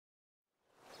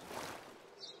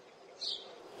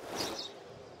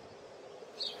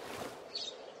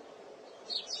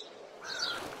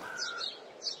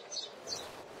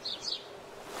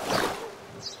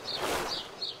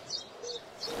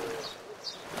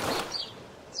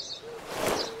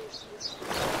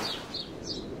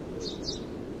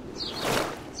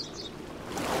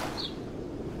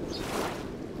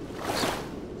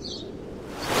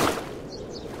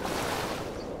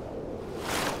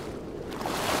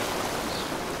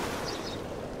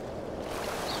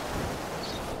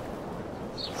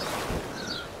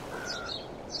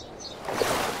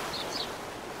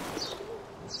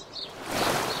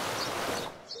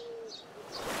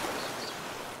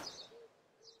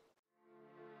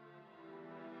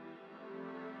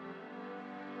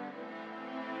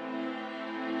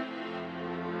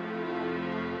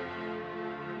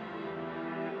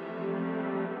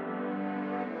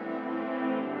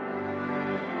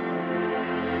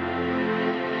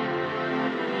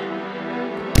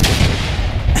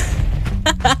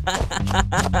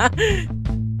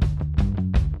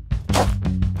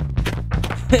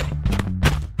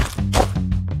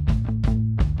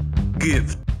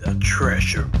Give the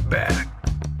treasure back.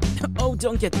 Oh,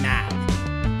 don't get mad.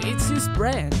 It's his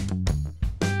brand.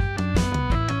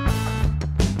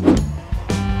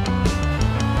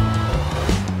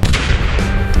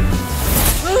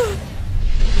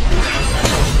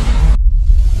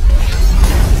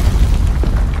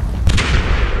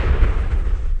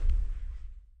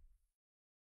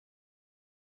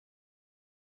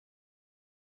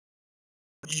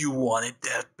 You want it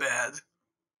that bad?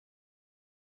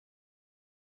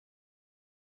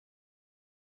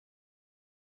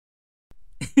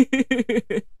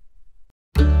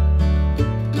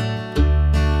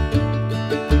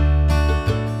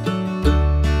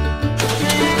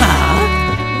 Huh?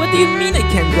 What do you mean I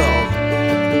can't go?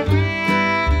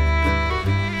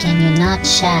 Can you not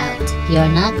shout? You're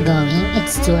not going,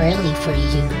 it's too early for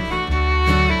you.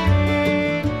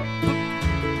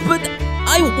 But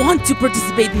I want to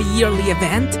participate in the yearly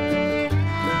event.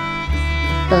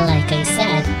 Like I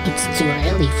said, it's too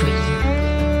early for you.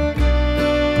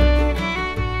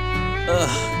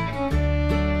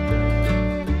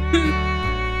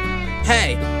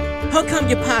 Hey, how come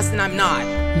you passed and I'm not?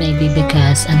 Maybe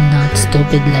because I'm not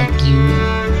stupid like you.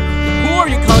 Who are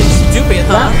you calling stupid,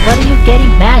 huh? What are you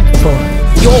getting mad for?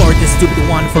 You're the stupid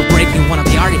one for breaking one of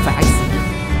the artifacts.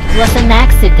 It was an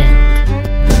accident.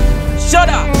 Shut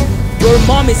up! Your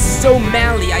mom is so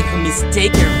manly I can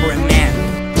mistake her for a man.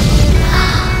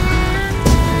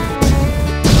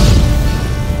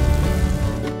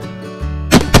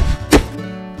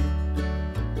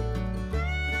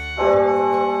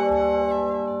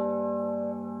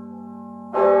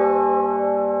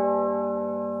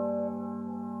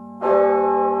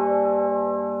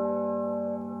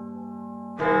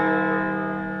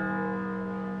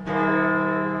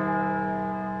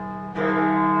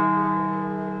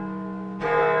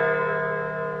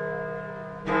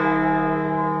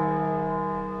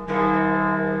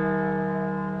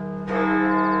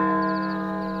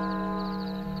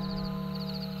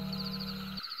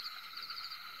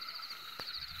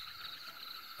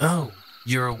 Oh,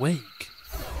 you're awake.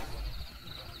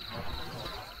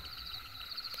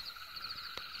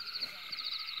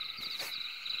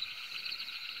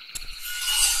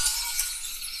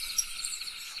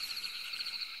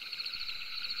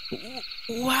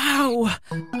 Wow!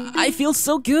 I feel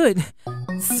so good.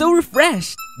 So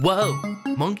refreshed. Whoa,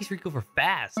 monkeys recover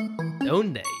fast,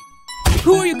 don't they?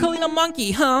 Who are you calling a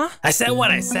monkey, huh? I said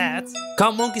what I said.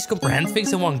 Can't monkeys comprehend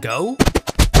things in one go?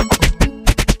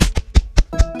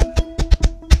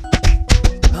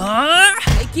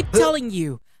 I keep telling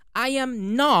you, I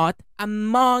am not a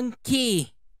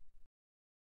monkey.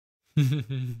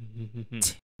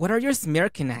 What are you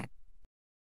smirking at?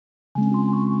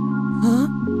 Huh?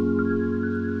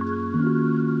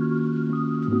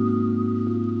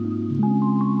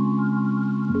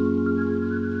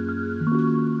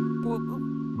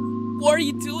 What are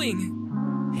you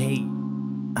doing? Hey,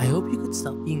 I hope you could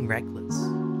stop being reckless.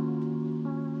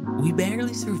 We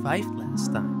barely survived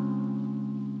last time.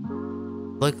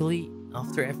 Luckily,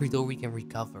 after every door we can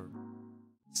recover.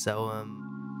 So,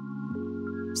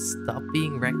 stop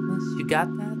being reckless, you got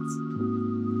that?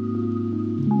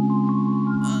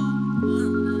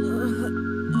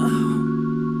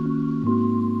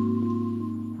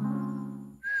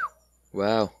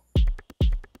 Wow.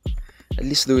 At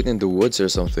least do it in the woods or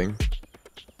something.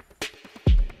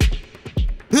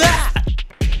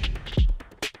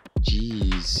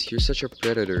 Jeez, you're such a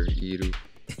predator, Rimyuruu.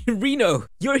 Reno,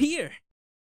 you're here.